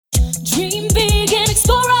Dream big and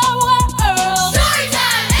explore our world.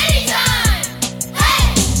 Storytime, anytime!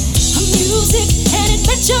 Hey! A music and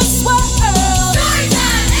adventure world.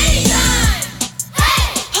 Storytime, anytime!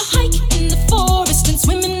 Hey! A hike in the forest and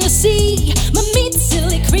swim in the sea. Meet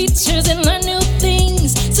silly creatures and learn new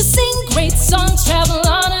things. So sing great songs, travel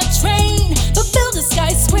on a train, but build a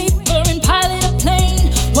skyscraper and pilot a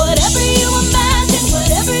plane. Whatever you imagine,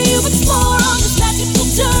 whatever you explore on this magical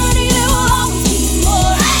journey, there will always be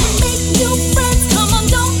more. Make new friends, come on,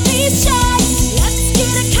 don't be shy. Let's get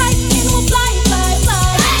a kite and we'll fly, fly,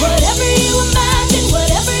 fly. Whatever you imagine,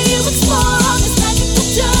 whatever you explore on this magical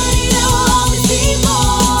journey, there will always be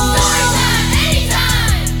more. Storytime,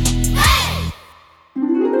 anytime! Hey!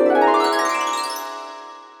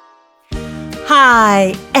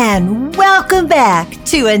 Hi, and welcome back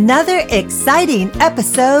to another exciting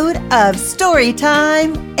episode of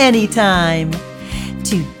Storytime Anytime.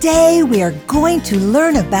 Today we are going to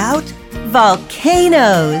learn about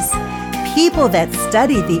volcanoes. People that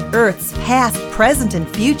study the Earth's past, present, and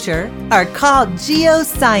future are called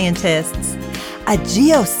geoscientists. A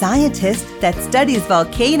geoscientist that studies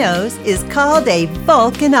volcanoes is called a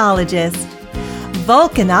volcanologist.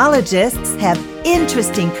 Volcanologists have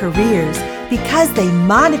interesting careers because they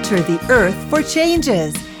monitor the Earth for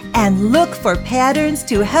changes and look for patterns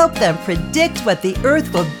to help them predict what the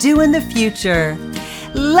Earth will do in the future.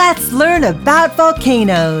 Let's learn about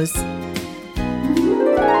volcanoes.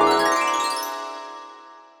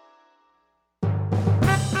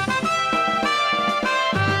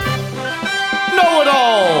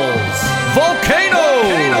 Know-it-alls!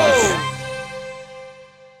 Volcanoes!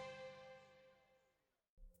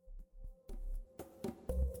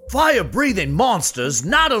 Fire-breathing monsters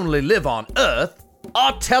not only live on Earth,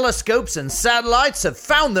 our telescopes and satellites have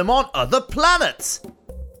found them on other planets.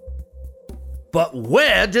 But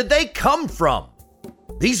where did they come from?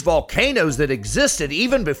 These volcanoes that existed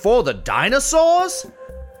even before the dinosaurs?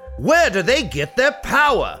 Where do they get their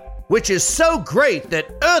power, which is so great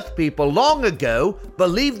that Earth people long ago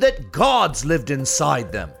believed that gods lived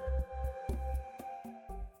inside them?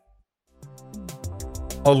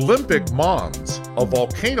 Olympic Mons, a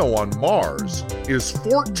volcano on Mars, is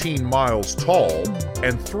 14 miles tall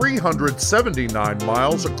and 379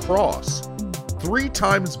 miles across, 3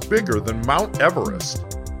 times bigger than Mount Everest.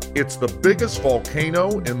 It's the biggest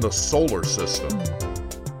volcano in the solar system.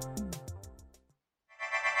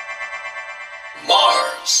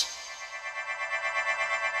 Mars.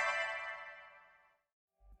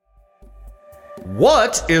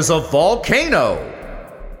 What is a volcano?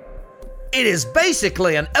 It is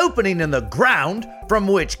basically an opening in the ground from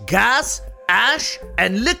which gas, ash,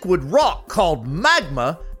 and liquid rock called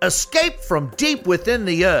magma escape from deep within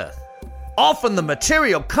the earth. Often the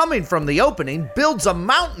material coming from the opening builds a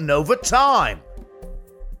mountain over time.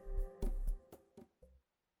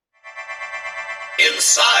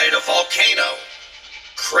 Inside a volcano: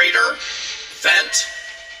 crater, vent,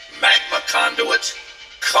 magma conduit,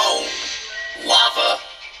 cone, lava,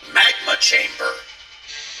 magma chamber.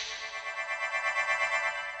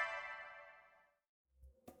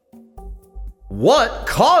 What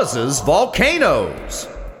causes volcanoes?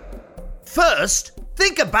 First,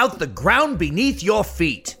 think about the ground beneath your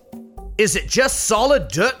feet. Is it just solid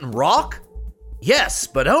dirt and rock? Yes,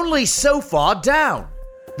 but only so far down.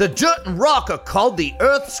 The dirt and rock are called the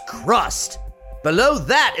Earth's crust. Below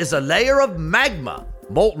that is a layer of magma,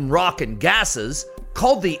 molten rock and gases,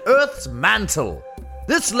 called the Earth's mantle.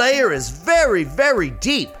 This layer is very, very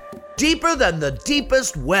deep, deeper than the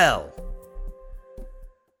deepest well.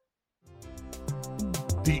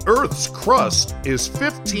 The Earth's crust is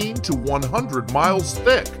 15 to 100 miles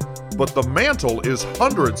thick, but the mantle is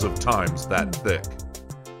hundreds of times that thick.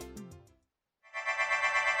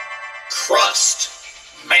 Crust,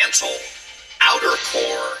 mantle, outer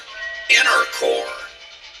core, inner core.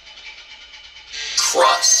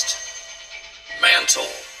 Crust, mantle.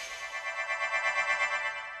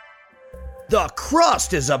 The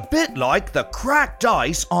crust is a bit like the cracked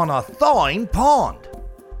ice on a thawing pond.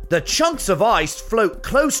 The chunks of ice float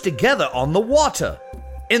close together on the water.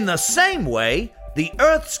 In the same way, the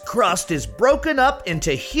Earth's crust is broken up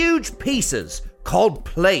into huge pieces called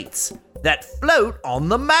plates that float on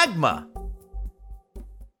the magma.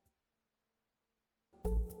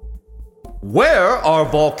 Where are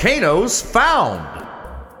volcanoes found?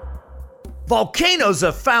 Volcanoes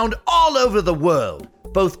are found all over the world,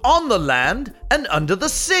 both on the land and under the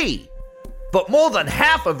sea. But more than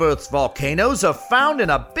half of Earth's volcanoes are found in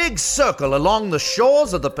a big circle along the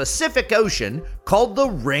shores of the Pacific Ocean called the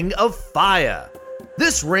Ring of Fire.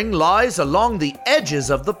 This ring lies along the edges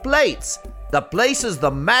of the plates, the places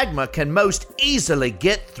the magma can most easily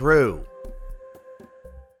get through.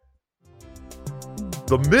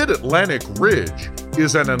 The Mid-Atlantic Ridge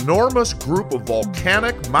is an enormous group of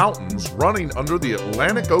volcanic mountains running under the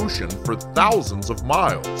Atlantic Ocean for thousands of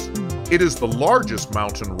miles. It is the largest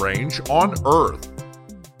mountain range on Earth.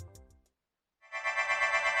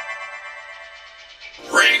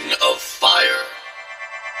 Ring of Fire.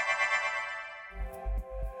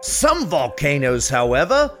 Some volcanoes,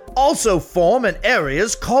 however, also form in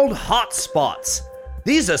areas called hotspots.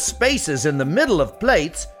 These are spaces in the middle of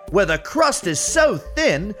plates where the crust is so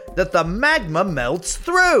thin that the magma melts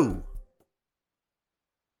through.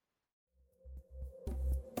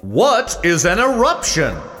 What is an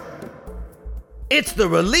eruption? It's the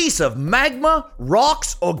release of magma,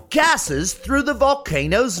 rocks, or gases through the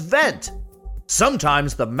volcano's vent.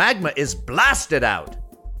 Sometimes the magma is blasted out.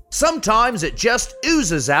 Sometimes it just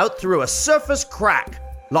oozes out through a surface crack,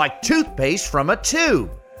 like toothpaste from a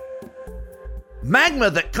tube. Magma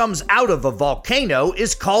that comes out of a volcano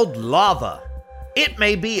is called lava. It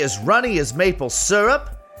may be as runny as maple syrup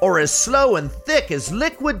or as slow and thick as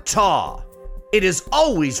liquid tar. It is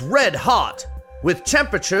always red hot, with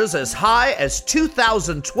temperatures as high as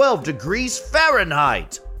 2012 degrees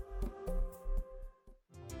Fahrenheit.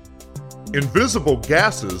 Invisible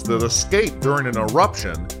gases that escape during an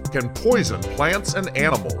eruption can poison plants and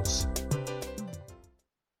animals.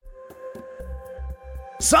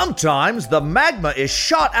 Sometimes the magma is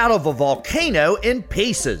shot out of a volcano in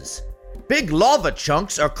pieces. Big lava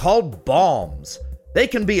chunks are called bombs. They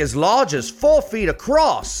can be as large as 4 feet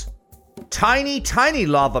across. Tiny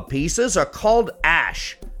lava pieces are called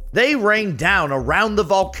ash. They rain down around the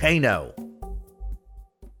volcano.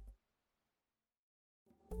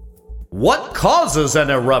 What causes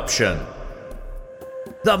an eruption?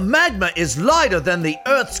 The magma is lighter than the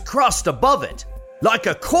Earth's crust above it. Like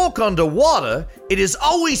a cork underwater, it is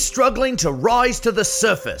always struggling to rise to the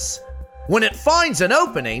surface. When it finds an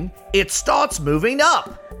opening, it starts moving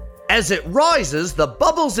up. As it rises, the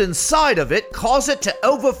bubbles inside of it cause it to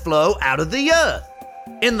overflow out of the earth,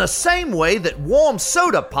 in the same way that warm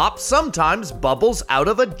soda pop sometimes bubbles out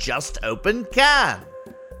of a just opened can.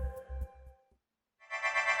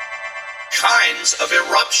 Kinds of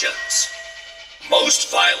eruptions.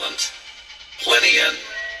 Most violent, Plinian,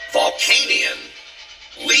 Volcanian.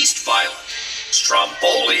 Least violent,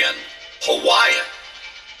 Strombolian, Hawaiian.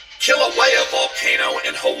 Kilauea volcano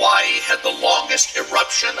in Hawaii had the longest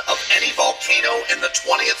eruption of any volcano in the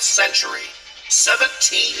 20th century,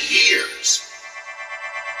 17 years.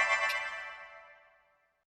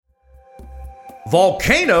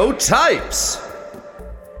 Volcano types.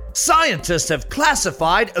 Scientists have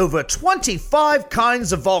classified over 25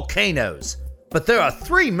 kinds of volcanoes, but there are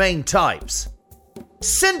 3 main types.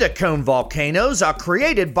 Cinder cone volcanoes are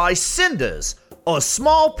created by cinders, or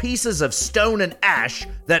small pieces of stone and ash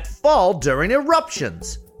that fall during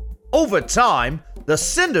eruptions. Over time, the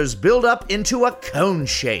cinders build up into a cone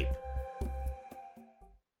shape.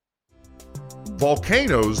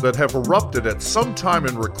 Volcanoes that have erupted at some time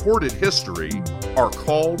in recorded history are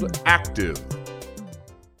called active.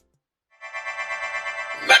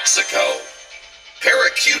 Mexico.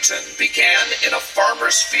 Paricutin began in a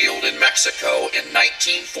farmer's field in Mexico in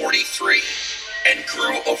 1943 and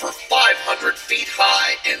grew over 500 feet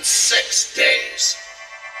high in 6 days.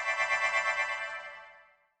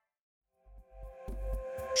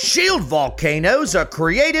 Shield volcanoes are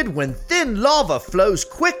created when thin lava flows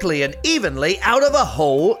quickly and evenly out of a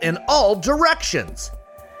hole in all directions.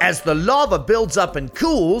 As the lava builds up and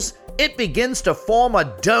cools, it begins to form a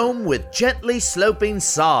dome with gently sloping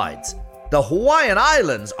sides. The Hawaiian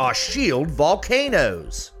Islands are shield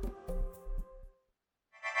volcanoes.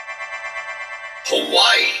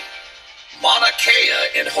 Hawaii. Mauna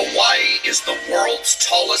Kea in Hawaii is the world's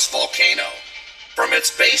tallest volcano. From its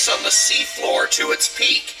base on the seafloor to its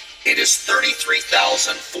peak, it is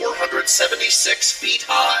 33,476 feet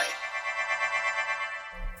high.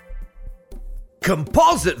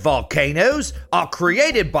 Composite volcanoes are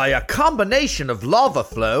created by a combination of lava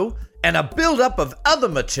flow and a buildup of other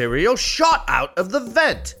material shot out of the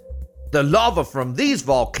vent. The lava from these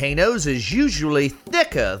volcanoes is usually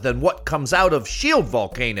thicker than what comes out of shield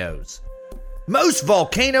volcanoes. Most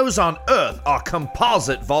volcanoes on Earth are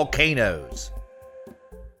composite volcanoes.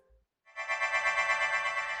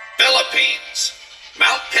 Philippines.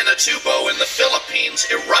 Mount Pinatubo in the Philippines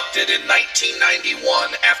erupted in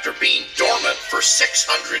 1991 after being dormant for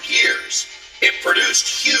 600 years. It produced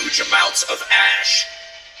huge amounts of ash.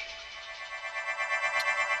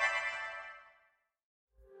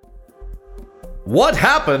 What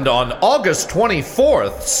happened on August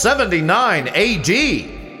 24th, 79 AD?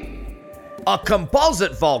 A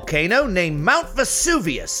composite volcano named Mount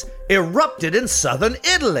Vesuvius erupted in southern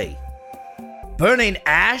Italy. Burning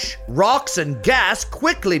ash, rocks, and gas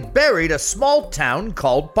quickly buried a small town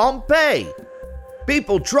called Pompeii.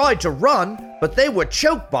 People tried to run, but they were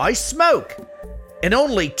choked by smoke. In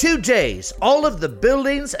only 2 days, all of the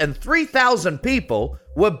buildings and 3,000 people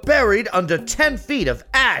were buried under 10 feet of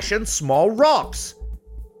ash and small rocks.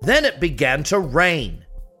 Then it began to rain.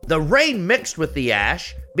 The rain mixed with the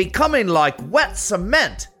ash, becoming like wet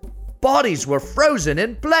cement. Bodies were frozen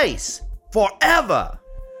in place forever.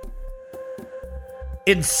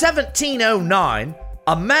 In 1709,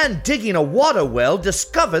 a man digging a water well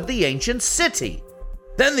discovered the ancient city.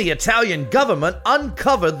 Then the Italian government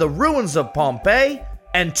uncovered the ruins of Pompeii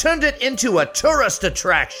and turned it into a tourist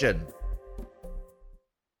attraction.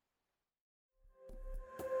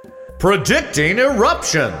 Predicting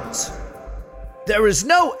eruptions. There is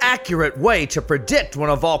no accurate way to predict when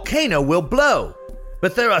a volcano will blow,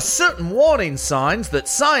 but there are certain warning signs that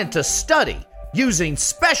scientists study using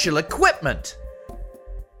special equipment.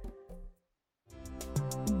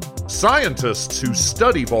 Scientists who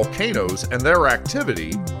study volcanoes and their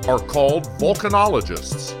activity are called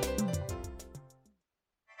volcanologists.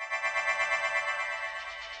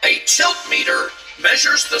 A tilt meter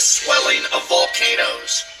measures the swelling of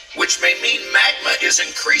volcanoes, which may mean magma is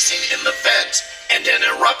increasing in the vent and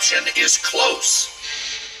an eruption is close.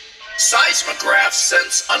 Seismographs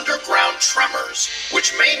sense underground tremors,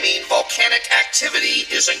 which may mean volcanic activity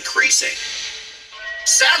is increasing.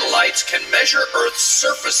 Satellites can measure Earth's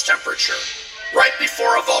surface temperature. Right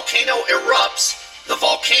before a volcano erupts, the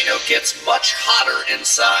volcano gets much hotter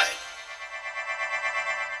inside.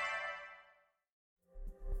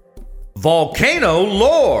 Volcano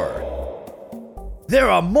lore. There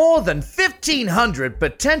are more than 1,500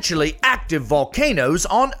 potentially active volcanoes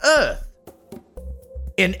on Earth.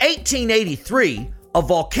 In 1883, a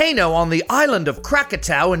volcano on the island of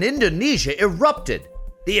Krakatau in Indonesia erupted.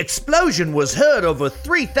 The explosion was heard over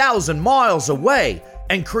 3,000 miles away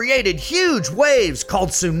and created huge waves called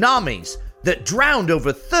tsunamis that drowned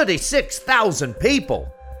over 36,000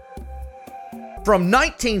 people. From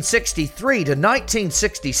 1963 to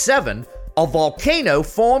 1967, a volcano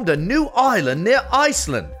formed a new island near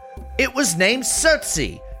Iceland. It was named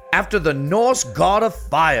Surtsey, after the Norse god of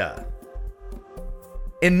fire.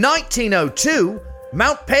 In 1902,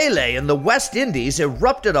 Mount Pelee in the West Indies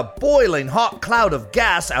erupted a boiling hot cloud of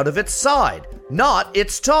gas out of its side, not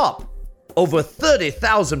its top. Over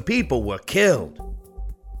 30,000 people were killed.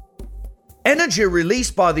 Energy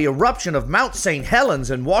released by the eruption of Mount St.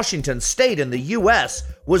 Helens in Washington State in the US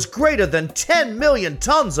was greater than 10 million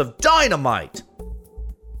tons of dynamite.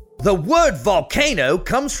 The word volcano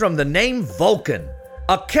comes from the name Vulcan,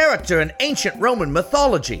 a character in ancient Roman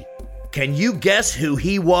mythology. Can you guess who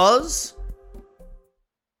he was?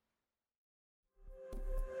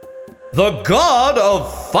 The god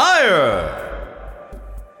of fire!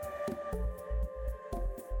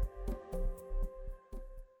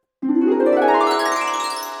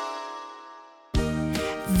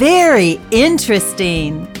 Very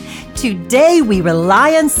interesting. Today we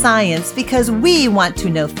rely on science because we want to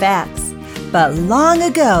know facts. But long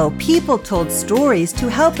ago, people told stories to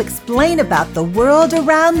help explain about the world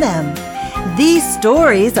around them. These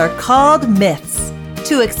stories are called myths.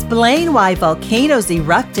 To explain why volcanoes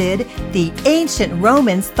erupted, the ancient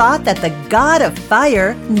Romans thought that the god of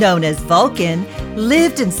fire, known as Vulcan,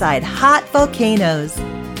 lived inside hot volcanoes.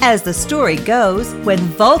 As the story goes, when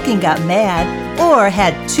Vulcan got mad or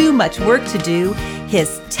had too much work to do,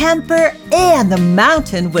 his temper and the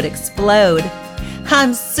mountain would explode.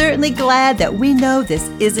 I'm certainly glad that we know this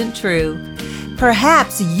isn't true.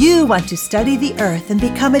 Perhaps you want to study the earth and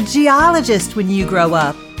become a geologist when you grow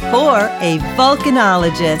up, or a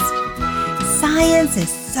volcanologist. Science is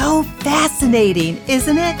so fascinating,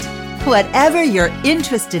 isn't it? Whatever you're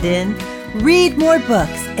interested in, read more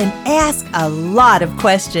books and ask a lot of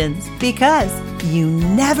questions because you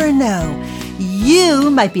never know. You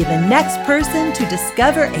might be the next person to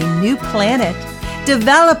discover a new planet,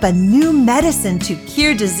 develop a new medicine to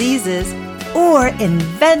cure diseases, or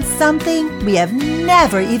invent something we have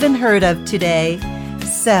never even heard of today.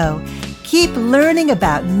 So, keep learning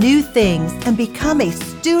about new things and become a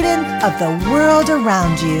student of the world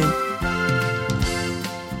around you.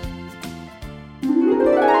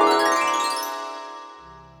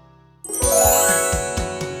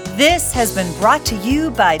 This has been brought to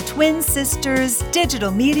you by Twin Sisters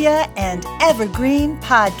Digital Media and Evergreen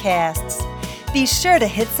Podcasts. Be sure to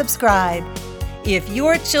hit subscribe. If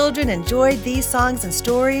your children enjoyed these songs and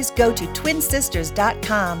stories, go to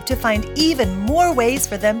twinsisters.com to find even more ways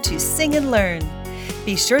for them to sing and learn.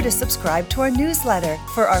 Be sure to subscribe to our newsletter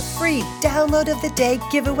for our free download of the day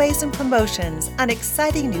giveaways and promotions on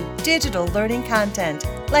exciting new digital learning content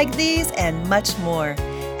like these and much more.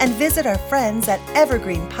 And visit our friends at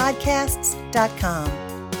evergreenpodcasts.com.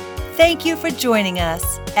 Thank you for joining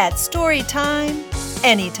us at Storytime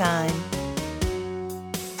Anytime.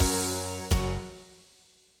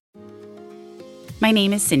 My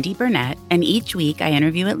name is Cindy Burnett, and each week I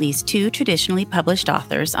interview at least 2 traditionally published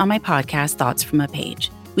authors on my podcast, Thoughts from a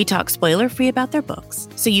Page. We talk spoiler-free about their books,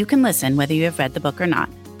 so you can listen whether you have read the book or not.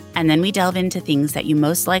 And then we delve into things that you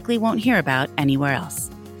most likely won't hear about anywhere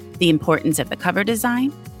else. The importance of the cover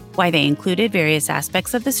design, why they included various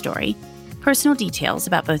aspects of the story, personal details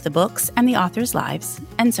about both the books and the authors' lives,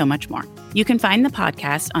 and so much more. You can find the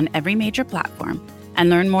podcast on every major platform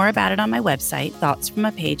and learn more about it on my website,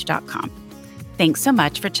 thoughtsfromapage.com. Thanks so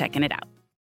much for checking it out.